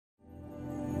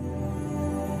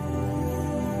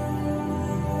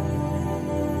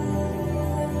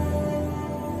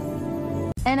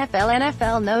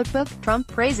NFL Notebook, Trump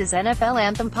praises NFL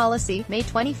anthem policy, May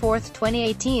 24,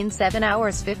 2018 7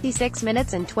 hours 56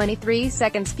 minutes and 23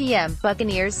 seconds p.m.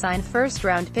 Buccaneers sign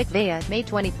first-round pick via, May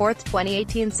 24,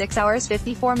 2018 6 hours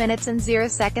 54 minutes and 0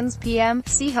 seconds p.m.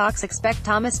 Seahawks expect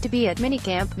Thomas to be at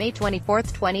minicamp, May 24,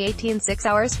 2018 6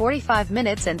 hours 45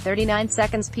 minutes and 39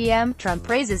 seconds p.m. Trump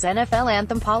praises NFL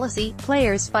anthem policy,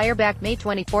 players fire back, May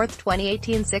 24,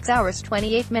 2018 6 hours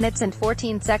 28 minutes and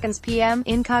 14 seconds p.m.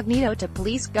 Incognito to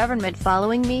police government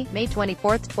following me, May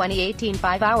 24, 2018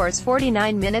 5 hours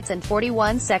 49 minutes and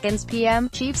 41 seconds p.m.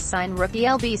 Chiefs sign rookie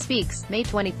LB speaks, May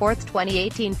 24,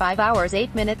 2018 5 hours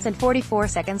 8 minutes and 44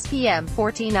 seconds p.m.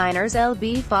 49ers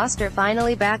LB Foster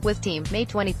finally back with team, May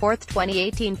 24,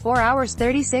 2018 4 hours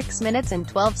 36 minutes and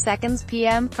 12 seconds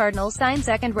p.m. Cardinals sign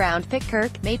second round pick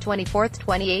Kirk, May 24,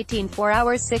 2018 4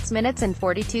 hours 6 minutes and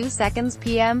 42 seconds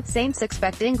p.m. Saints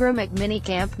expect Ingram at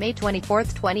minicamp, May 24,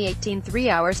 2018 3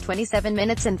 hours 27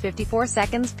 minutes and 54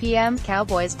 seconds p.m.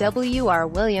 Cowboys W.R.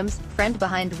 Williams, friend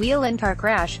behind wheel and car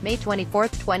crash, May 24,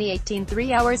 2018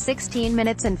 3 hours 16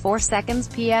 minutes and 4 seconds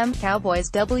p.m. Cowboys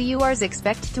W.R.'s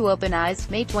expect to open eyes,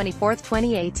 May 24,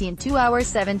 2018 2 hours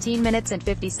 17 minutes and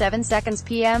 57 seconds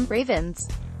p.m. Ravens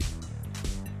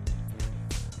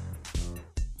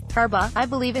Harbaugh, I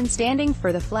believe in standing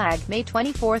for the flag, May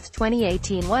 24,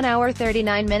 2018 1 hour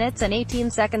 39 minutes and 18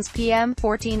 seconds p.m.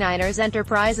 49ers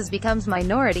Enterprises becomes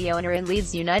minority owner in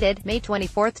Leeds United, May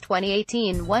 24,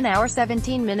 2018 1 hour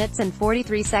 17 minutes and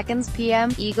 43 seconds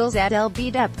p.m. Eagles add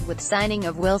LB depth with signing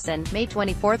of Wilson, May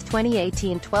 24,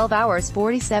 2018 12 hours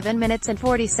 47 minutes and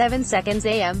 47 seconds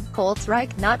a.m. Colts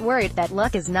Reich, not worried that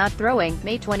Luck is not throwing,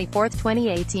 May 24,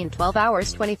 2018 12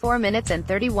 hours 24 minutes and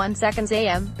 31 seconds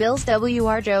a.m. Bills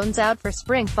W.R. Jones out for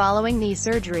spring following knee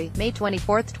surgery, May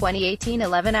 24, 2018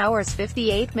 11 hours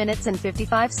 58 minutes and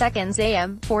 55 seconds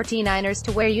a.m. 49ers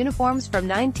to wear uniforms from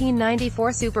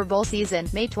 1994 Super Bowl season,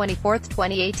 May 24,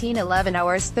 2018 11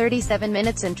 hours 37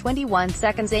 minutes and 21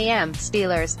 seconds a.m.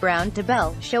 Steelers, Brown to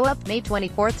Bell, show up, May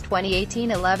 24,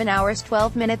 2018 11 hours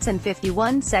 12 minutes and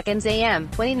 51 seconds a.m.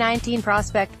 2019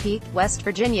 Prospect Peak, West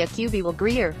Virginia QB Will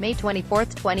Greer, May 24,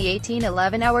 2018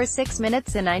 11 hours 6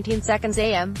 minutes and 19 seconds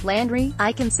a.m. Landry,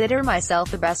 I consider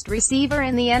myself the best receiver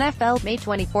in the NFL, May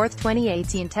 24,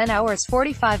 2018 10 hours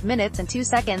 45 minutes and 2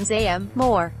 seconds a.m.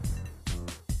 More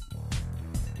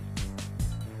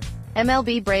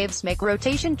MLB Braves make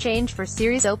rotation change for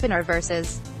series opener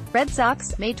versus Red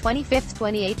Sox, May 25,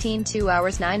 2018 2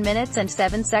 hours 9 minutes and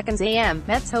 7 seconds a.m.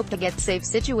 Mets hope to get safe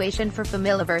situation for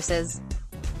Famila versus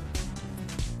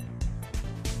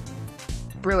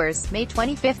Brewers, May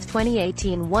 25,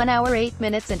 2018 1 hour 8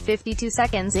 minutes and 52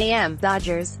 seconds a.m.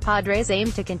 Dodgers, Padres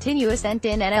aim to continue ascent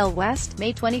in NL West,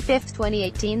 May 25,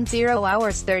 2018 0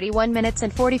 hours 31 minutes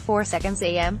and 44 seconds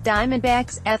a.m.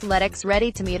 Diamondbacks, Athletics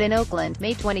ready to meet in Oakland,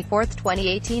 May 24,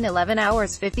 2018 11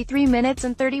 hours 53 minutes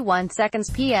and 31 seconds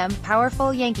p.m.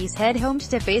 Powerful Yankees head home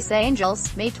to face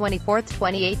Angels, May 24,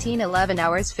 2018 11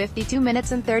 hours 52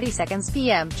 minutes and 30 seconds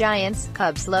p.m. Giants,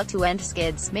 Cubs look to end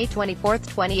skids, May 24,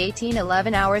 2018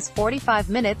 11 hours 45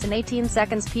 minutes and 18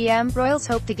 seconds p.m. Royals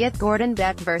hope to get Gordon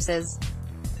back versus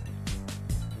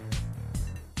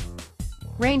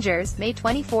Rangers, May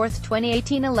 24,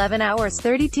 2018 11 hours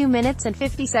 32 minutes and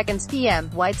 50 seconds p.m.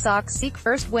 White Sox seek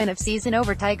first win of season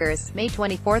over Tigers, May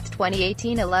 24,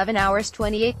 2018 11 hours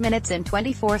 28 minutes and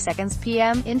 24 seconds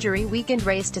p.m. Injury weekend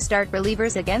race to start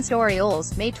relievers against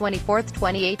Orioles, May 24,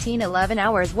 2018 11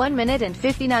 hours 1 minute and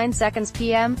 59 seconds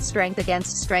p.m. Strength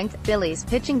against strength, Phillies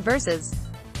pitching versus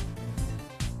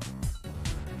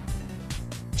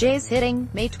Jays hitting,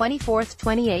 May 24,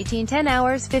 2018 10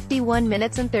 hours 51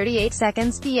 minutes and 38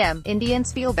 seconds p.m.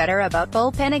 Indians feel better about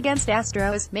bullpen against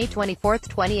Astros, May 24,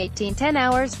 2018 10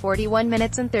 hours 41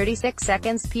 minutes and 36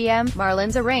 seconds p.m.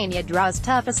 Marlins Arania draws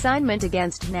tough assignment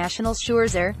against Nationals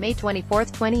Scherzer, May 24,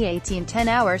 2018 10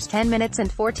 hours 10 minutes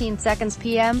and 14 seconds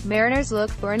p.m. Mariners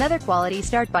look for another quality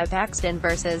start by Paxton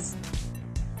versus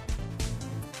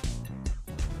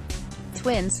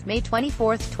Twins, May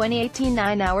 24, 2018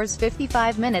 9 hours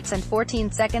 55 minutes and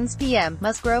 14 seconds p.m.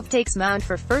 Musgrove takes mound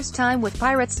for first time with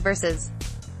Pirates versus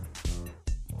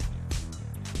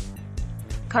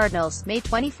Cardinals, May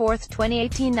 24,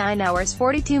 2018 9 hours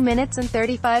 42 minutes and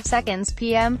 35 seconds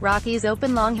p.m. Rockies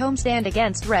open long homestand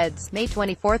against Reds, May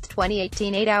 24,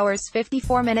 2018 8 hours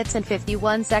 54 minutes and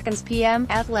 51 seconds p.m.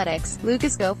 Athletics,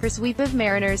 Lucas go for sweep of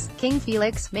Mariners, King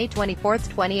Felix, May 24,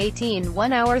 2018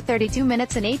 1 hour 32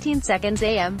 minutes and 18 seconds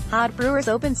a.m. Hot Brewers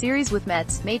open series with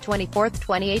Mets, May 24,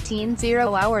 2018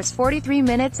 0 hours 43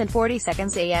 minutes and 40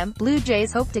 seconds a.m. Blue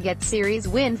Jays hope to get series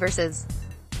win versus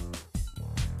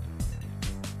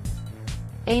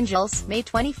Angels, May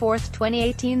 24,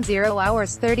 2018 0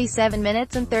 hours 37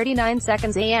 minutes and 39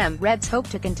 seconds AM. Reds hope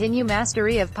to continue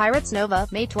mastery of Pirates. Nova,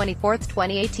 May 24,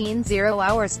 2018 0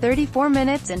 hours 34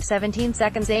 minutes and 17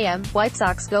 seconds AM. White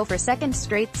Sox go for second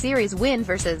straight series win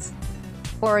versus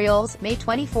Orioles, May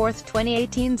 24,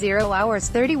 2018 0 hours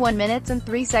 31 minutes and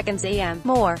 3 seconds AM.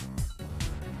 More.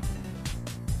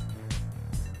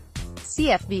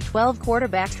 CFB 12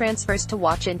 quarterback transfers to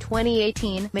watch in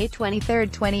 2018, May 23,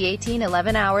 2018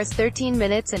 11 hours 13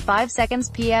 minutes and 5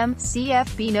 seconds PM.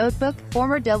 CFB notebook,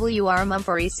 former WR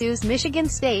Mumford Michigan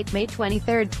State, May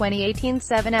 23, 2018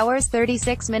 7 hours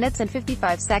 36 minutes and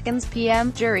 55 seconds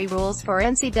PM. Jury rules for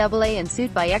NCAA in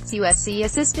suit by ex-USC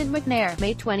assistant McNair,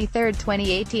 May 23,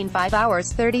 2018 5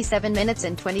 hours 37 minutes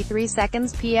and 23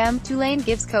 seconds PM. Tulane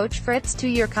gives Coach Fritz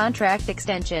 2-year contract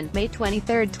extension, May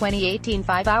 23, 2018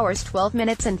 5 hours 12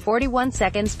 minutes and 41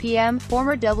 seconds PM.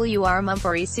 Former WR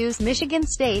Mumford Michigan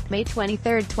State, May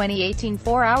 23, 2018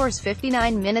 4 hours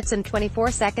 59 minutes and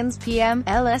 24 seconds PM.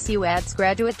 LSU adds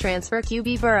graduate transfer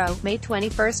QB Burrow, May 21,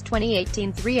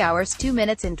 2018 3 hours 2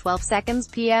 minutes and 12 seconds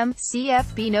PM.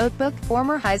 CFB notebook,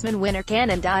 former Heisman winner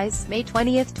Cannon dies, May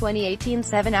 20, 2018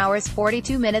 7 hours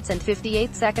 42 minutes and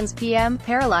 58 seconds PM.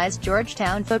 Paralyzed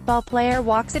Georgetown football player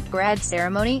walks at grad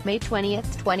ceremony, May 20,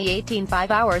 2018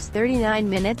 5 hours 39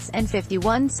 minutes and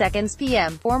 51 seconds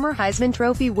PM. Former Heisman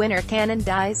Trophy winner Cannon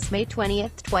dies, May 20,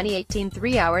 2018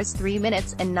 3 hours 3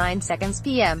 minutes and 9 seconds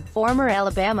PM. Former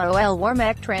Alabama OL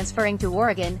Warmack transferring to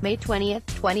Oregon, May 20,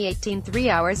 2018 3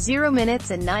 hours 0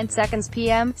 minutes and 9 seconds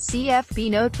PM. CFB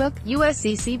notebook,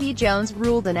 USC CB Jones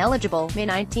ruled ineligible, May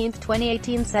 19,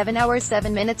 2018 7 hours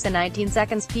 7 minutes and 19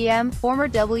 seconds PM. Former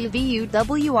WVU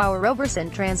WR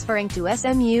Roberson transferring to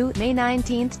SMU, May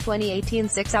 19, 2018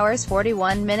 6 hours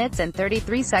 41 minutes and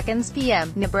 33 seconds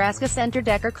PM. Nebraska center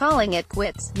Decker calling it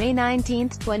quits, May 19,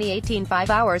 2018 5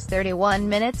 hours 31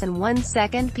 minutes and 1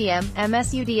 second PM.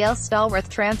 MSUDL Stallworth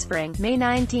transferring, May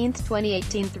 19,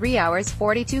 2018 3 hours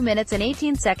 42 minutes and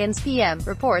 18 seconds PM.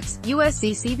 Reports,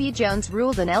 USC CB Jones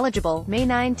ruled ineligible, May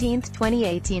 19,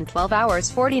 2018 12 hours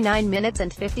 49 minutes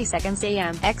and 50 seconds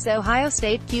AM. Ex-Ohio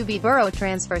State QB Burrow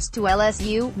transfers to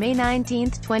LSU, May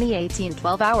 19, 2018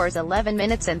 12 hours 11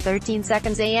 minutes and 13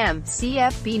 seconds AM.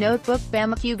 CFB notebook,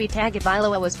 Bama QB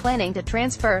Tagovailoa was planning to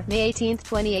transfer, May 18,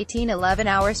 2018 11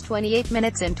 hours 28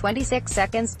 minutes and 26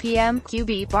 seconds PM.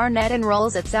 QB Barnett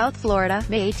enrolls at South Florida,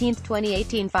 May 18,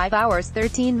 2018 5 hours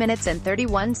 13 minutes and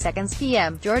 31 seconds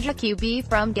PM. Georgia QB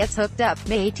from gets hooked up,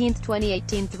 May 18,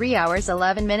 2018 3 hours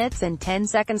 11 minutes and 10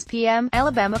 seconds PM.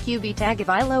 Alabama QB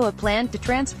Tagovailoa planned to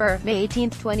transfer, May 18,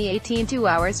 2018 2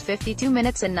 hours 52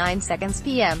 minutes and 9 seconds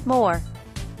PM. More.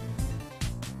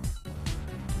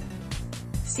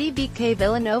 CBK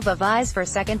Villanova vies for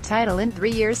second title in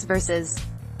 3 years versus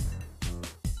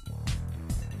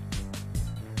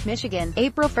Michigan,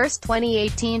 April 1,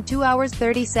 2018 2 hours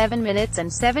 37 minutes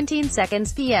and 17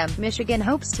 seconds PM. Michigan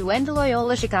hopes to end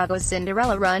Loyola Chicago's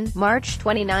Cinderella run, March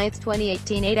 29,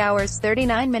 2018 8 hours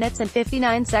 39 minutes and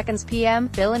 59 seconds PM.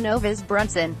 Villanova's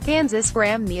Brunson, Kansas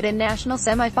Graham meet in national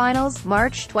semifinals,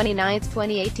 March 29,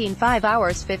 2018 5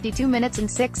 hours 52 minutes and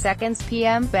 6 seconds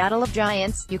PM. Battle of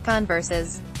Giants, UConn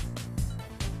vs.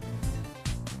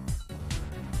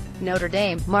 Notre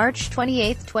Dame, March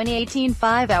 28, 2018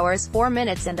 5 hours 4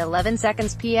 minutes and 11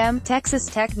 seconds PM. Texas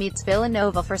Tech meets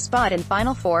Villanova for spot in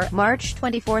Final Four, March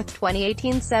 24,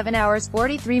 2018 7 hours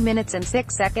 43 minutes and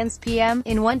 6 seconds PM.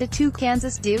 In 1-2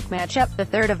 Kansas Duke matchup, the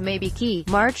 3rd of May be key,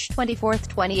 March 24,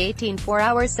 2018 4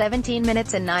 hours 17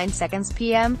 minutes and 9 seconds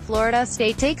PM. Florida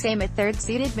State takes aim at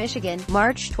 3rd-seeded Michigan,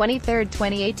 March 23,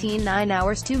 2018 9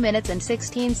 hours 2 minutes and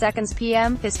 16 seconds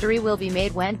PM. History will be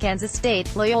made when Kansas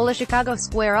State, Loyola Chicago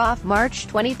square off, March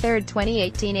 23,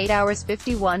 2018 8 hours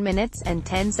 51 minutes and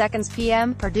 10 seconds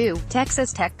PM. Purdue,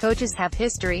 Texas Tech coaches have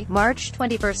history, March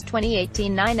 21,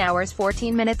 2018 9 hours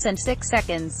 14 minutes and 6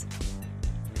 seconds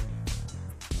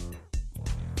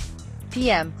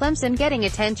PM. Clemson getting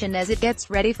attention as it gets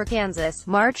ready for Kansas,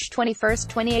 March 21,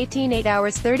 2018 8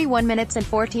 hours 31 minutes and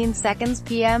 14 seconds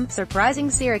PM. Surprising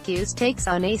Syracuse takes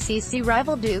on ACC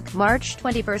rival Duke, March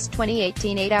 21,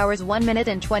 2018 8 hours 1 minute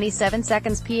and 27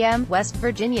 seconds PM. West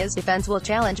Virginia's defense will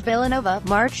challenge Villanova,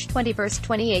 March 21,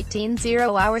 2018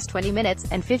 0 hours 20 minutes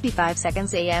and 55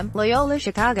 seconds AM. Loyola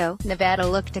Chicago, Nevada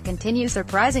look to continue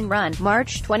surprising run,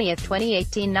 March 20,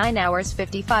 2018 9 hours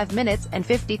 55 minutes and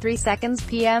 53 seconds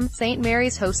PM. St.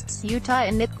 Mary's hosts Utah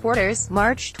in knit quarters,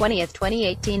 March 20,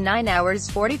 2018 9 hours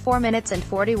 44 minutes and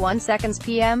 41 seconds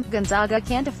PM. Gonzaga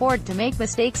can't afford to make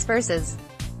mistakes versus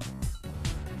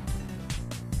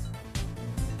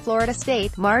Florida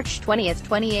State, March 20,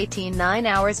 2018 9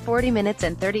 hours 40 minutes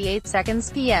and 38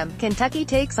 seconds p.m. Kentucky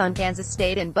takes on Kansas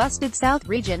State in Busted South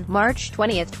Region, March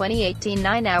 20, 2018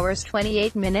 9 hours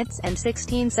 28 minutes and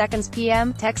 16 seconds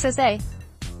p.m. Texas A.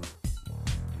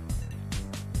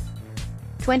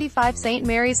 25 St.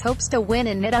 Mary's hopes to win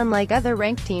in it unlike other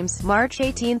ranked teams, March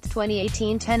 18,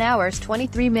 2018 10 hours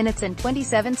 23 minutes and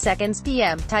 27 seconds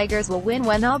p.m. Tigers will win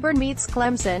when Auburn meets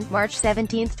Clemson, March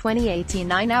 17, 2018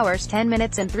 9 hours 10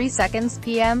 minutes and 3 seconds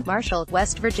p.m. Marshall,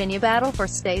 West Virginia battle for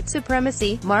state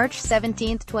supremacy, March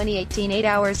 17, 2018 8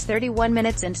 hours 31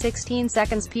 minutes and 16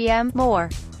 seconds p.m. More.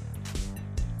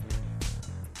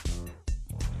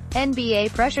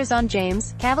 NBA pressures on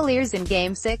James, Cavaliers in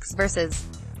Game 6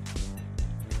 vs.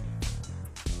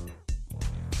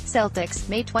 Celtics,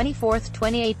 May 24,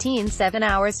 2018 7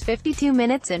 hours 52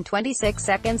 minutes and 26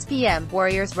 seconds p.m.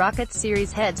 Warriors-Rockets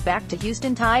series heads back to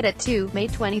Houston tied at 2, May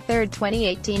 23,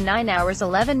 2018 9 hours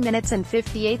 11 minutes and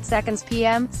 58 seconds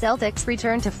p.m. Celtics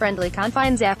return to friendly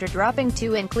confines after dropping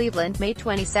 2 in Cleveland, May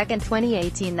 22,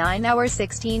 2018 9 hours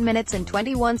 16 minutes and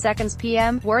 21 seconds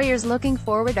p.m. Warriors looking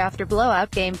forward after blowout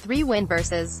Game 3 win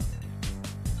vs.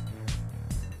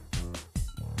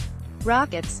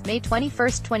 Rockets, May 21,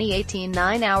 2018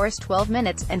 9 hours 12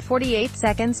 minutes and 48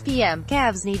 seconds p.m.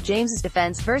 Cavs need James's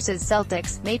defense vs.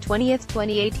 Celtics, May 20,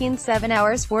 2018 7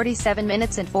 hours 47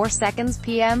 minutes and 4 seconds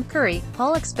p.m. Curry,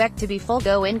 Paul expect to be full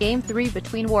go in Game 3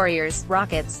 between Warriors,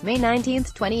 Rockets, May 19,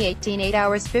 2018 8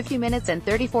 hours 50 minutes and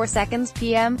 34 seconds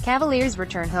p.m. Cavaliers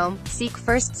return home, seek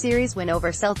first series win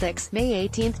over Celtics, May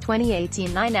 18,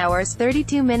 2018 9 hours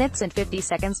 32 minutes and 50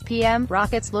 seconds p.m.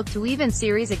 Rockets look to even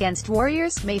series against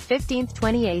Warriors, May 15,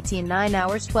 2018 9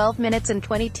 hours 12 minutes and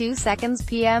 22 seconds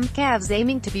p.m. Cavs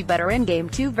aiming to be better in Game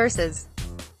 2 vs.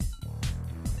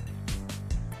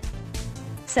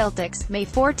 Celtics, May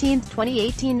 14,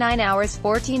 2018 9 hours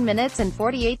 14 minutes and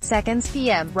 48 seconds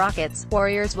p.m. Rockets,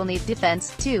 Warriors will need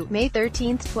defense, 2, May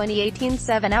 13, 2018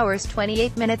 7 hours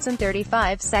 28 minutes and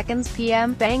 35 seconds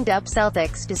p.m. Banged up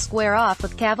Celtics to square off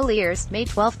with Cavaliers, May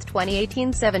 12,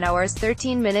 2018 7 hours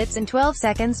 13 minutes and 12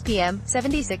 seconds p.m.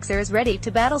 76ers ready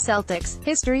to battle Celtics,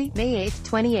 history, May 8,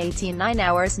 2018 9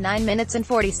 hours 9 minutes and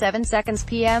 47 seconds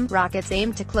p.m. Rockets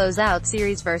aim to close out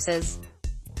series vs.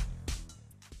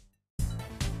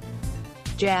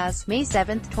 Jazz, May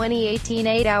 7, 2018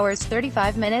 8 hours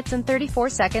 35 minutes and 34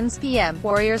 seconds p.m.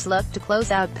 Warriors look to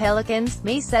close out Pelicans,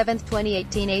 May 7,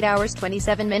 2018 8 hours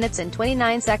 27 minutes and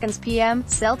 29 seconds p.m.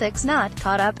 Celtics not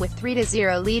caught up with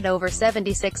 3-0 lead over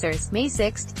 76ers, May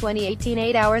 6, 2018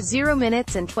 8 hours 0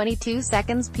 minutes and 22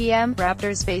 seconds p.m.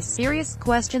 Raptors face serious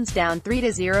questions down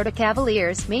 3-0 to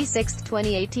Cavaliers, May 6,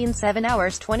 2018 7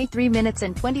 hours 23 minutes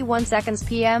and 21 seconds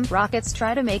p.m. Rockets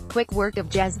try to make quick work of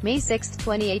Jazz, May 6,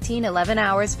 2018 11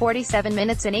 hours 47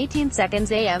 minutes and 18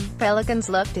 seconds a.m. Pelicans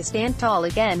look to stand tall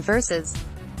again vs.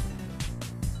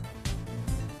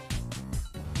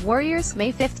 Warriors,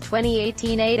 May 5,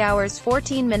 2018 8 hours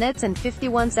 14 minutes and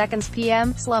 51 seconds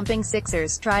p.m. Slumping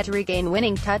Sixers try to regain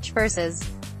winning touch vs.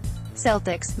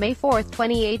 Celtics, May 4,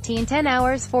 2018 10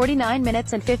 hours 49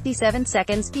 minutes and 57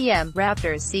 seconds p.m.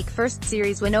 Raptors seek first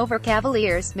series win over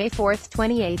Cavaliers, May 4,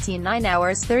 2018 9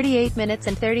 hours 38 minutes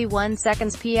and 31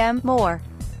 seconds p.m. More.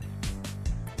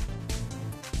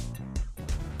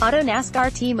 Auto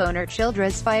NASCAR team owner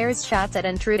Childress fires shots at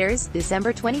intruders,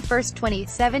 December 21,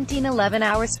 2017 11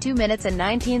 hours 2 minutes and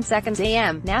 19 seconds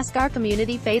a.m. NASCAR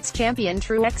Community Fates champion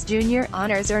Truex Jr.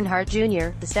 honors Earnhardt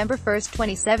Jr., December 1,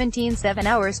 2017 7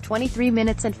 hours 23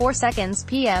 minutes and 4 seconds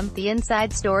p.m. The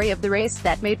inside story of the race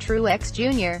that made Truex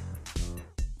Jr.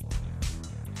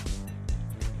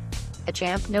 a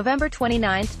champ, November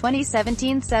 29,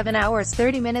 2017 7 hours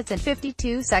 30 minutes and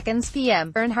 52 seconds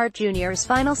p.m. Earnhardt Jr.'s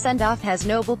final send-off has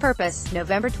noble purpose,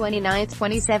 November 29,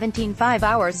 2017 5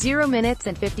 hours 0 minutes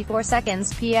and 54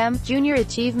 seconds p.m. Junior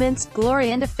achievements,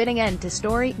 glory and a fitting end to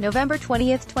story, November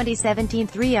 20, 2017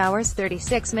 3 hours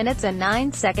 36 minutes and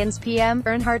 9 seconds p.m.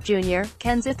 Earnhardt Jr.,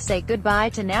 Kenseth say goodbye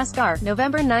to NASCAR,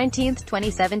 November 19,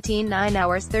 2017 9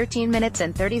 hours 13 minutes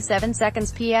and 37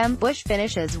 seconds p.m. Busch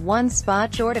finishes one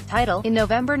spot short of title in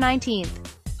November 19,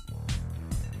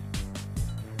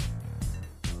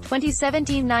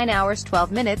 2017 9 hours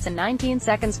 12 minutes and 19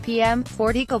 seconds p.m.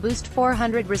 Ford EcoBoost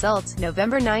 400 results,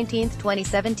 November 19,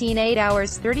 2017 8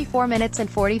 hours 34 minutes and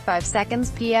 45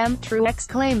 seconds p.m. Truex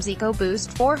claims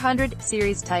EcoBoost 400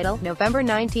 series title, November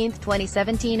 19,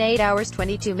 2017 8 hours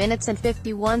 22 minutes and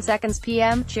 51 seconds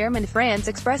p.m. Chairman France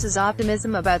expresses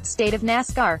optimism about state of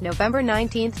NASCAR, November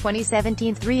 19,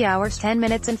 2017 3 hours 10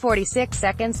 minutes and 46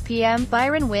 seconds p.m.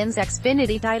 Byron wins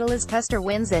Xfinity title as Custer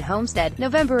wins at Homestead,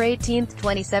 November 18,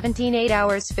 2017 2017 8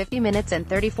 hours 50 minutes and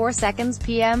 34 seconds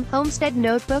p.m. Homestead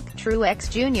Notebook, Truex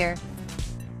Jr.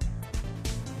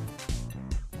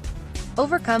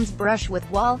 Overcomes brush with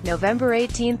wall, November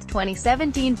 18,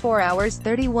 2017 4 hours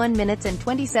 31 minutes and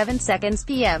 27 seconds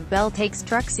p.m. Bell takes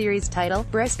Truck Series title,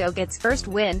 Briscoe gets first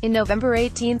win, in November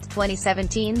 18,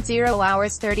 2017 0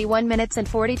 hours 31 minutes and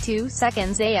 42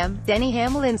 seconds a.m. Denny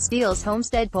Hamlin steals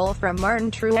Homestead pole from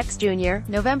Martin Truex Jr.,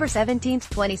 November 17,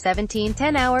 2017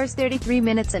 10 hours 33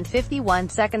 minutes and 51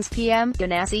 seconds p.m.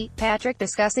 Ganassi, Patrick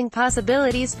discussing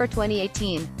possibilities for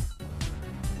 2018.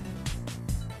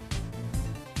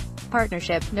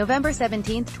 Partnership, November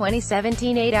 17,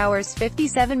 2017 8 hours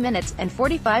 57 minutes and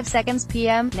 45 seconds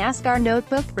p.m. NASCAR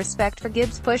Notebook, Respect for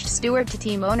Gibbs pushed Stewart to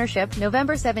team ownership,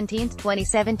 November 17,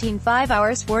 2017 5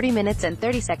 hours 40 minutes and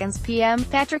 30 seconds p.m.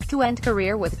 Patrick to end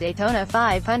career with Daytona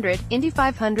 500, Indy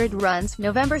 500 runs,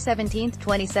 November 17,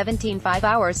 2017 5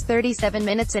 hours 37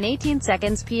 minutes and 18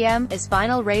 seconds p.m. As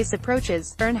final race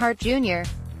approaches, Earnhardt Jr.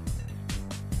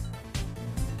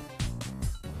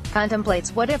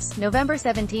 contemplates what-ifs, November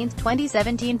 17,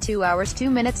 2017 2 hours 2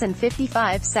 minutes and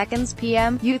 55 seconds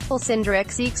p.m. Youthful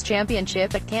Cindric seeks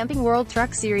championship at Camping World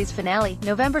Truck Series finale,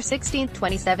 November 16,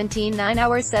 2017 9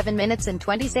 hours 7 minutes and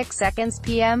 26 seconds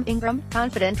p.m. Ingram,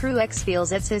 confident Truex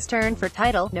feels it's his turn for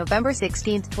title, November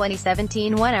 16,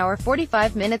 2017 1 hour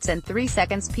 45 minutes and 3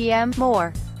 seconds p.m.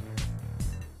 More.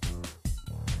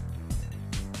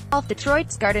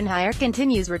 Detroit's Gardenhire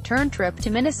continues return trip to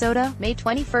Minnesota, May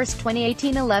 21,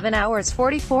 2018 11 hours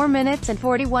 44 minutes and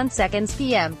 41 seconds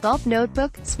p.m. Golf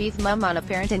Notebook, Spieth mum on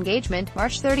apparent engagement,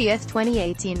 March 30,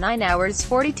 2018 9 hours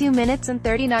 42 minutes and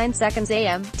 39 seconds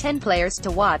a.m. 10 players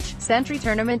to watch, Sentry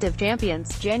Tournament of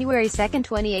Champions, January 2,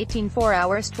 2018 4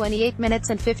 hours 28 minutes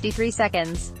and 53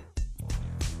 seconds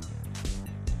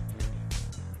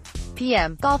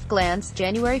p.m. Golf Glance,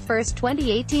 January 1,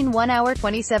 2018 1 hour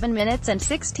 27 minutes and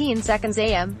 16 seconds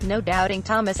a.m. No Doubting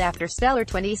Thomas after stellar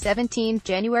 2017,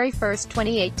 January 1,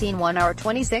 2018 1 hour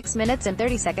 26 minutes and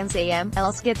 30 seconds a.m.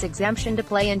 Else gets exemption to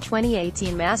play in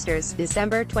 2018 Masters,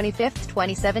 December 25,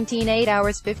 2017 8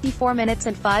 hours 54 minutes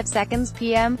and 5 seconds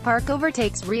p.m. Park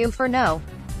overtakes Ryu for no.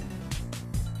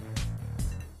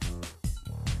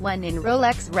 1 in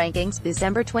Rolex rankings,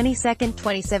 December 22,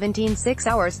 2017 6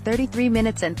 hours 33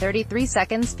 minutes and 33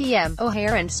 seconds p.m.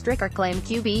 O'Hare and Stricker claim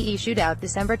QBE shootout,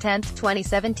 December 10,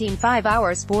 2017 5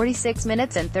 hours 46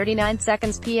 minutes and 39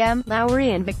 seconds p.m.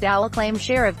 Lowry and McDowell claim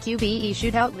share of QBE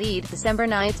shootout lead, December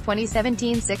 9,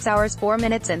 2017 6 hours 4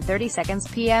 minutes and 30 seconds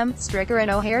p.m. Stricker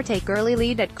and O'Hare take early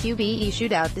lead at QBE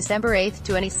shootout, December 8,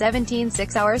 2017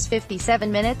 6 hours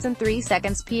 57 minutes and 3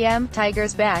 seconds p.m.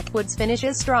 Tigers back, Woods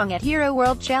finishes strong at Hero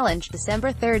World Challenge,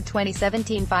 December 3,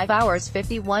 2017 5 hours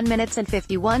 51 minutes and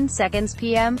 51 seconds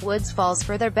p.m. Woods falls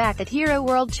further back at Hero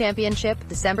World Championship,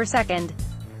 December 2,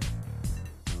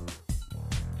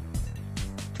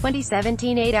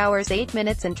 2017 8 hours 8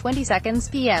 minutes and 20 seconds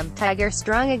p.m. Tiger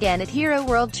strong again at Hero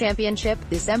World Championship,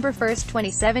 December 1,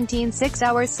 2017 6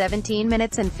 hours 17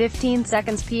 minutes and 15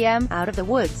 seconds p.m. Out of the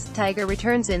woods, Tiger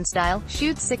returns in style,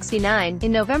 shoots 69,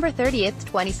 in November 30,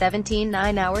 2017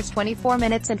 9 hours 24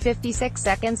 minutes and 56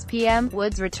 seconds p.m.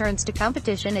 Woods returns to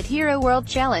competition at Hero World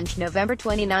Challenge, November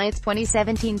 29,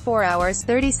 2017 4 hours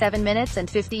 37 minutes and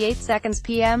 58 seconds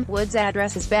p.m. Woods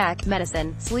addresses back,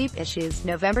 medicine, sleep issues,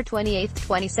 November 28,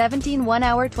 2017 1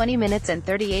 hour 20 minutes and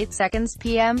 38 seconds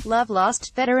p.m. Love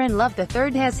lost, veteran Love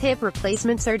III has hip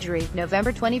replacement surgery,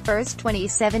 November 21,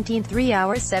 2017 3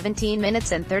 hours 17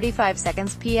 minutes and 35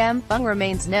 seconds p.m. Bung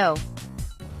remains no.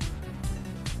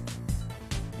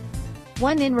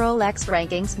 1 in Rolex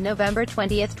rankings, November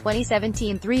 20,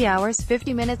 2017 3 hours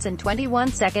 50 minutes and 21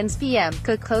 seconds p.m.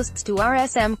 Cook hosts to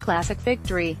RSM Classic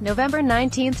victory, November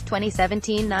 19,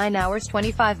 2017 9 hours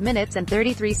 25 minutes and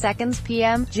 33 seconds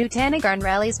p.m. Jutanagarn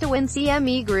rallies to win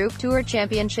CME Group Tour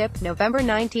Championship, November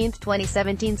 19,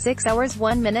 2017 6 hours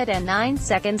 1 minute and 9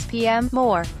 seconds p.m.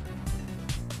 More.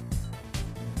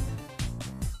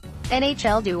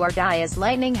 NHL Do or Die as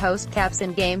Lightning host Caps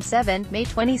in Game 7, May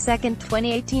 22,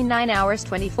 2018 9 hours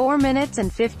 24 minutes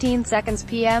and 15 seconds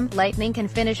p.m. Lightning can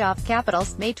finish off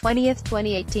Capitals, May 20,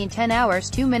 2018 10 hours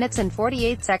 2 minutes and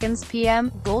 48 seconds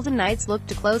p.m. Golden Knights look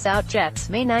to close out Jets,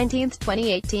 May 19,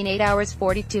 2018 8 hours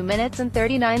 42 minutes and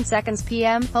 39 seconds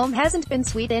p.m. Home hasn't been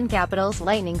sweet in Capitals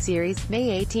Lightning series, May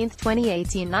 18,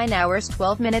 2018 9 hours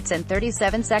 12 minutes and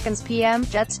 37 seconds p.m.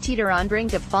 Jets teeter on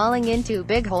brink of falling into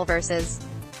big hole versus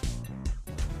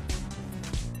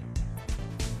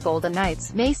Golden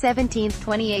Knights, May 17,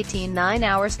 2018 9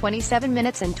 hours 27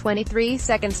 minutes and 23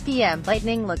 seconds p.m.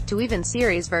 Lightning look to even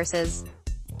series versus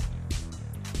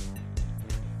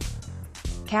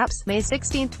Caps, May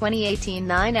 16, 2018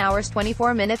 9 hours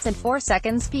 24 minutes and 4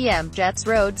 seconds p.m. Jets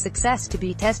road success to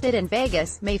be tested in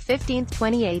Vegas, May 15,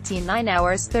 2018 9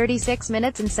 hours 36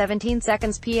 minutes and 17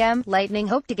 seconds p.m. Lightning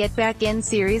hope to get back in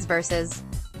series versus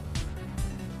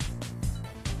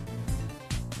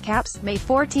Caps, May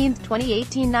 14,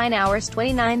 2018 9 hours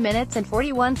 29 minutes and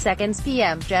 41 seconds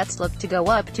p.m. Jets look to go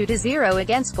up 2-0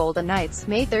 against Golden Knights,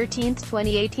 May 13,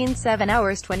 2018 7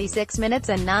 hours 26 minutes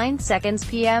and 9 seconds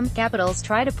p.m. Capitals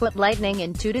try to put Lightning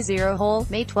in 2-0 hole,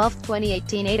 May 12,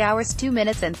 2018 8 hours 2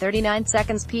 minutes and 39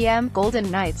 seconds p.m. Golden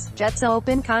Knights, Jets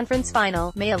Open Conference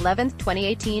Final, May 11,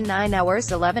 2018 9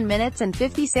 hours 11 minutes and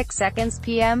 56 seconds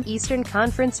p.m. Eastern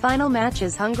Conference Final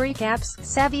matches Hungry Caps,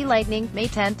 Savvy Lightning, May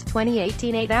 10,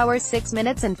 2018 8 hours 6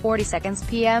 minutes and 40 seconds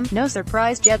p.m. No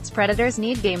surprise Jets Predators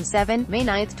need Game 7, May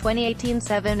 9, 2018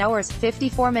 7 hours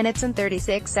 54 minutes and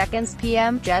 36 seconds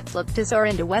p.m. Jets look to soar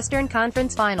into Western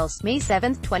Conference Finals, May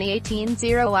 7, 2018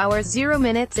 0 hours 0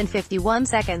 minutes and 51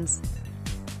 seconds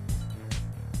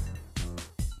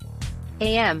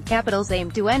a.m. Capitals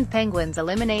aim to end Penguins'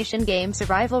 elimination game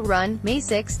survival run, May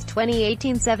 6,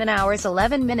 2018 7 hours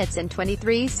 11 minutes and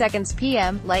 23 seconds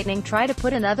p.m. Lightning try to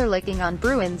put another licking on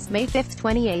Bruins, May 5,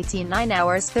 2018 9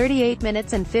 hours 38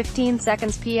 minutes and 15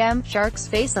 seconds p.m. Sharks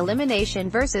face elimination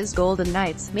versus Golden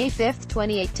Knights, May 5,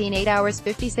 2018 8 hours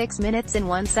 56 minutes and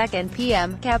 1 second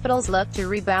p.m. Capitals look to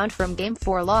rebound from Game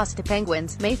 4 loss to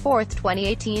Penguins, May 4,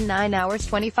 2018 9 hours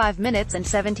 25 minutes and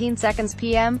 17 seconds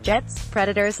p.m. Jets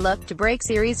Predators look to break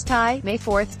series tie, May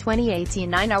 4, 2018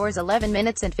 9 hours 11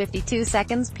 minutes and 52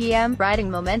 seconds p.m.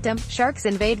 Riding momentum, Sharks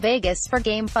invade Vegas for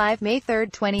Game 5, May 3,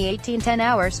 2018 10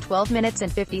 hours 12 minutes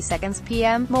and 50 seconds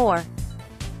p.m. More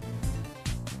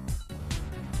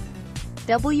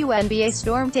WNBA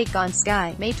Storm take on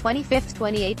Sky, May 25,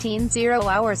 2018 0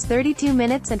 hours 32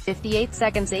 minutes and 58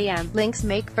 seconds a.m. Lynx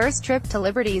make first trip to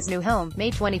Liberty's new home,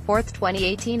 May 24,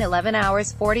 2018 11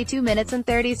 hours 42 minutes and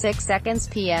 36 seconds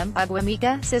p.m.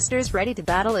 Aguamica sisters ready to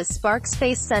battle as Sparks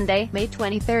face Sunday, May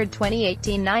 23,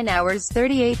 2018 9 hours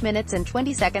 38 minutes and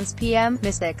 20 seconds p.m.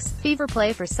 Mystics Fever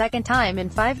play for second time in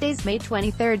 5 days, May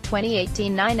 23,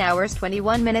 2018 9 hours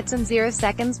 21 minutes and 0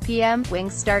 seconds p.m.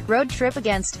 Wings start road trip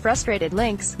against frustrated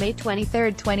Lynx, May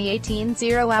 23, 2018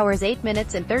 0 hours 8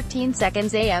 minutes and 13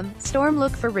 seconds a.m. Storm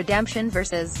look for redemption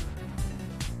versus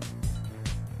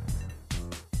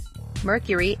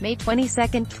Mercury, May 22,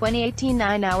 2018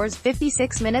 9 hours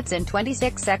 56 minutes and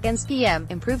 26 seconds p.m.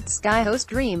 Improved Sky host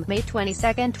Dream, May 22,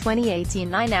 2018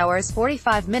 9 hours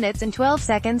 45 minutes and 12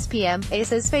 seconds p.m.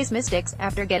 Aces face Mystics,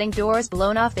 after getting doors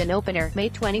blown off in opener, May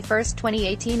 21,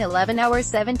 2018 11 hours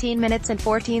 17 minutes and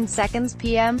 14 seconds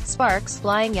p.m. Sparks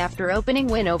flying after opening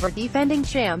win over defending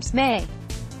champs, May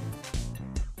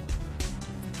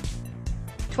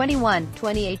 21,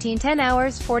 2018 10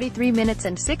 hours 43 minutes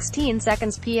and 16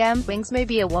 seconds p.m. Wings may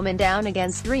be a woman down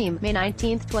against Dream, May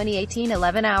 19, 2018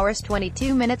 11 hours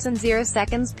 22 minutes and 0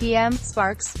 seconds p.m.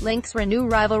 Sparks, Lynx renew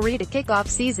rivalry to kick off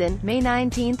season, May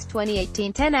 19,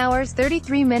 2018 10 hours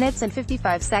 33 minutes and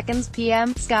 55 seconds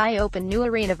p.m. Sky open new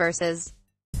arena versus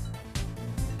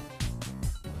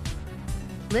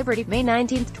Liberty, May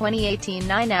 19, 2018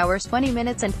 9 hours 20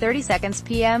 minutes and 30 seconds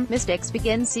p.m. Mystics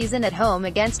begin season at home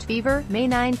against Fever, May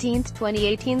 19,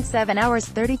 2018 7 hours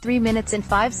 33 minutes and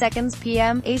 5 seconds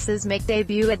p.m. Aces make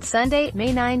debut at Sunday,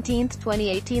 May 19,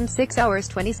 2018 6 hours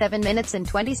 27 minutes and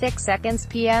 26 seconds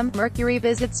p.m. Mercury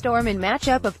visits Storm in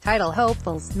matchup of title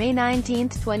hopefuls, May 19,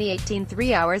 2018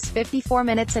 3 hours 54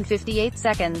 minutes and 58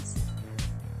 seconds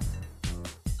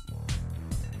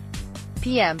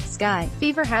p.m. Sky,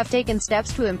 Fever have taken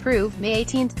steps to improve, May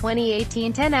 18,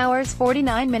 2018 10 hours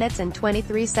 49 minutes and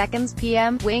 23 seconds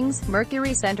p.m. Wings,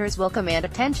 Mercury centers will command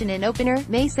attention in opener,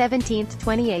 May 17,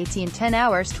 2018 10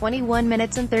 hours 21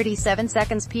 minutes and 37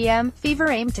 seconds p.m. Fever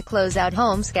aim to close out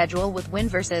home schedule with win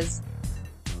versus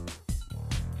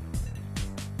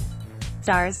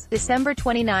Stars, December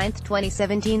 29,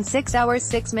 2017 6 hours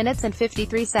 6 minutes and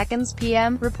 53 seconds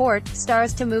p.m. Report,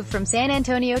 Stars to move from San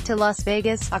Antonio to Las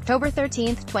Vegas, October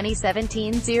 13,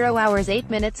 2017 0 hours 8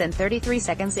 minutes and 33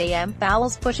 seconds a.m.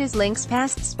 Fowles pushes Lynx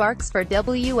past Sparks for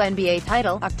WNBA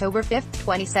title, October 5,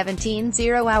 2017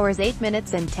 0 hours 8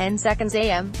 minutes and 10 seconds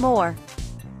a.m. More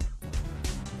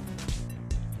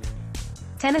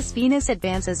Tennis. Venus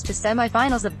advances to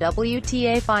semifinals of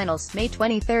WTA Finals, May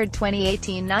 23,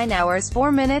 2018 9 hours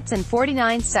 4 minutes and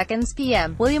 49 seconds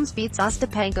p.m. Williams beats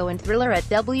Ostapenko in Thriller at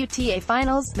WTA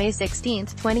Finals, May 16,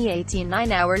 2018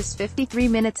 9 hours 53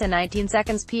 minutes and 19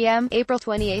 seconds p.m. April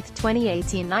 28,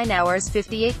 2018 9 hours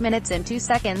 58 minutes and 2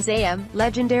 seconds a.m.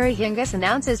 Legendary Hingis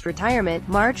announces retirement,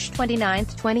 March 29,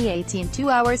 2018 2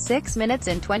 hours 6 minutes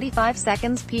and 25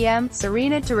 seconds p.m.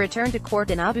 Serena to return to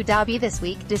court in Abu Dhabi this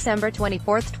week, December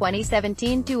 24,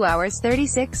 2017 2 hours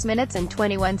 36 minutes and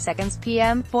 21 seconds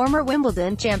p.m. Former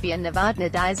Wimbledon champion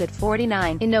Novotny dies at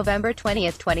 49. In November 20,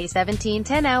 2017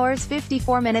 10 hours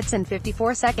 54 minutes and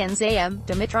 54 seconds a.m.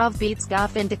 Dimitrov beats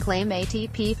Goffin to claim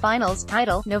ATP Finals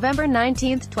title, November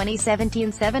 19,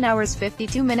 2017 7 hours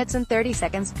 52 minutes and 30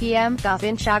 seconds p.m.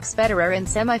 Goffin shocks Federer in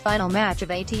semi-final match of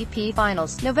ATP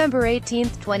Finals, November 18,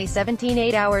 2017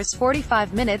 8 hours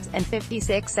 45 minutes and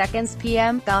 56 seconds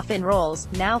p.m. Goffin rolls,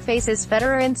 now faces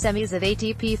Federer in semis of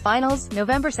ATP Finals,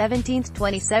 November 17,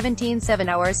 2017 7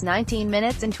 hours 19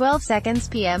 minutes and 12 seconds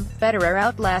p.m. Federer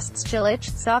outlasts Cilic,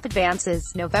 Sock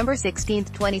advances, November 16,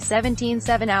 2017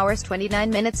 7 hours 29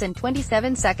 minutes and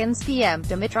 27 seconds p.m.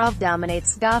 Dimitrov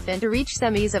dominates Goffin to reach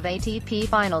semis of ATP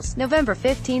Finals, November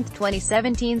 15,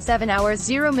 2017 7 hours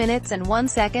 0 minutes and 1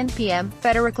 second p.m.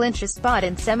 Federer clinches spot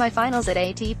in semifinals at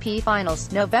ATP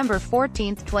Finals, November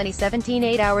 14, 2017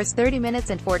 8 hours 30 minutes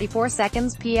and 44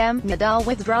 seconds p.m. Nadal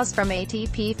withdraws from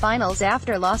ATP Finals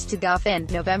after loss to Goffin,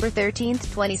 November 13,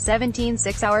 2017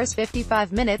 6 hours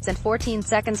 55 minutes and 14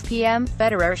 seconds p.m.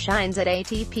 Federer shines at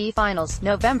ATP Finals,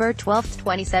 November 12,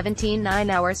 2017 9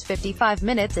 hours 55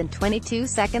 minutes and 22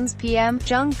 seconds p.m.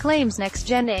 Chung claims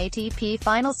next-gen ATP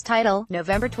Finals title,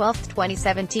 November 12,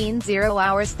 2017 0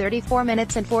 hours 34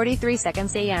 minutes and 43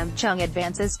 seconds a.m. Chung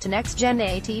advances to next-gen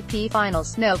ATP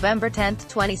Finals, November 10,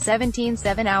 2017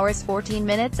 7 hours 14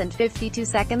 minutes and 52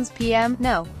 seconds p.m.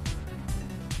 No.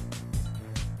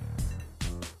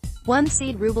 1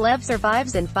 seed Rublev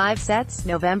survives in 5 sets,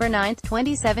 November 9,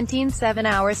 2017 7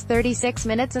 hours 36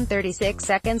 minutes and 36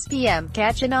 seconds p.m.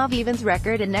 Khachanov evens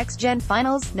record in next-gen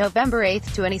finals, November 8,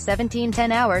 2017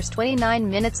 10 hours 29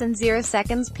 minutes and 0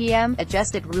 seconds p.m.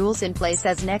 Adjusted rules in place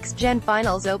as next-gen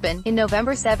finals open, in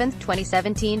November 7,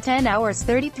 2017 10 hours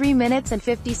 33 minutes and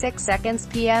 56 seconds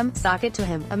p.m. Sock it to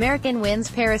him. American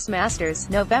wins Paris Masters,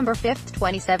 November 5,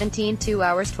 2017 2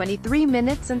 hours 23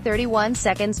 minutes and 31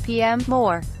 seconds p.m.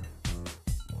 More.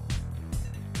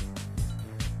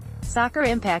 Soccer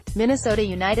Impact, Minnesota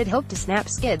United hope to snap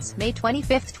skids, May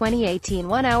 25, 2018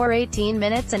 1 hour 18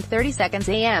 minutes and 30 seconds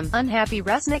a.m. Unhappy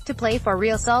Rusnick to play for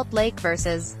Real Salt Lake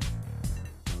vs.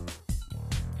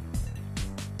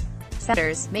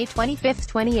 Senators, May 25,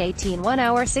 2018 1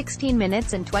 hour 16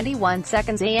 minutes and 21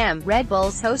 seconds a.m. Red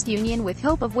Bulls host Union with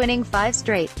hope of winning 5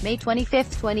 straight, May 25,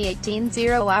 2018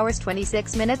 0 hours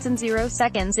 26 minutes and 0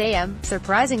 seconds a.m.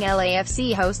 Surprising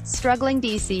LAFC hosts struggling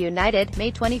DC United,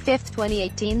 May 25,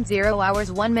 2018 0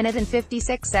 hours 1 minute and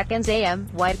 56 seconds a.m.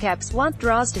 Whitecaps want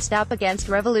draws to stop against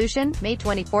Revolution, May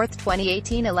 24,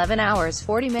 2018 11 hours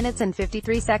 40 minutes and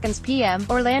 53 seconds p.m.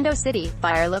 Orlando City,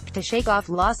 Fire look to shake off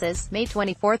losses, May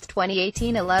 24, 2018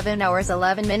 11 hours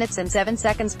 11 minutes and 7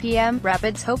 seconds p.m.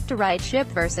 Rapids hope to right ship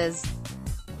vs.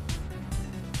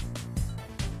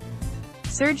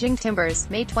 Surging Timbers,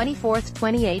 May 24,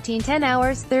 2018 10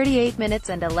 hours 38 minutes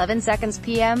and 11 seconds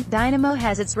p.m. Dynamo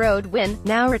has its road win,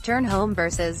 now return home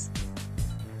vs.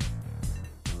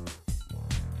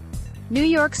 New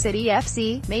York City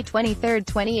FC, May 23,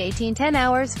 2018 10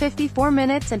 hours 54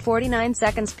 minutes and 49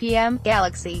 seconds p.m.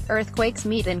 Galaxy, Earthquakes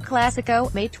meet in Clasico,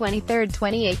 May 23,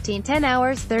 2018 10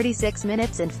 hours 36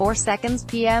 minutes and 4 seconds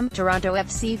p.m. Toronto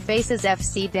FC faces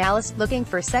FC Dallas, looking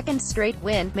for second straight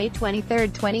win, May 23,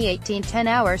 2018 10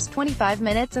 hours 25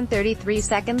 minutes and 33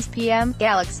 seconds p.m.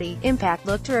 Galaxy, Impact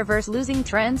look to reverse losing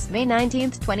trends, May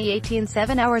 19, 2018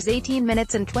 7 hours 18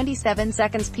 minutes and 27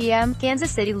 seconds p.m. Kansas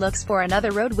City looks for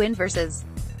another road win vs.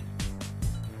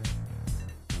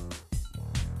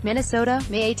 Minnesota,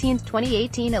 May 18,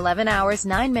 2018 11 hours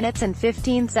 9 minutes and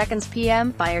 15 seconds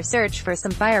p.m. Fire search for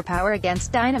some firepower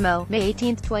against Dynamo, May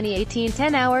 18, 2018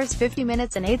 10 hours 50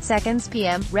 minutes and 8 seconds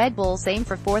p.m. Red Bulls aim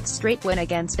for 4th straight win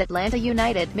against Atlanta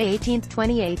United, May 18,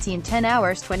 2018 10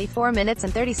 hours 24 minutes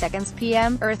and 30 seconds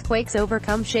p.m. Earthquakes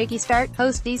overcome shaky start,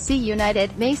 host DC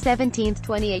United, May 17,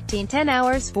 2018 10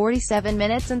 hours 47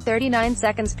 minutes and 39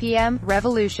 seconds p.m.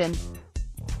 Revolution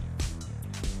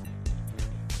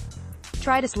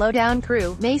try to slow down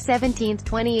Crew, May 17,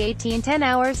 2018 10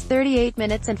 hours 38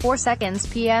 minutes and 4 seconds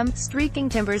p.m. Streaking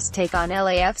Timbers take on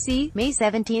LAFC, May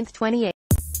 17, 2018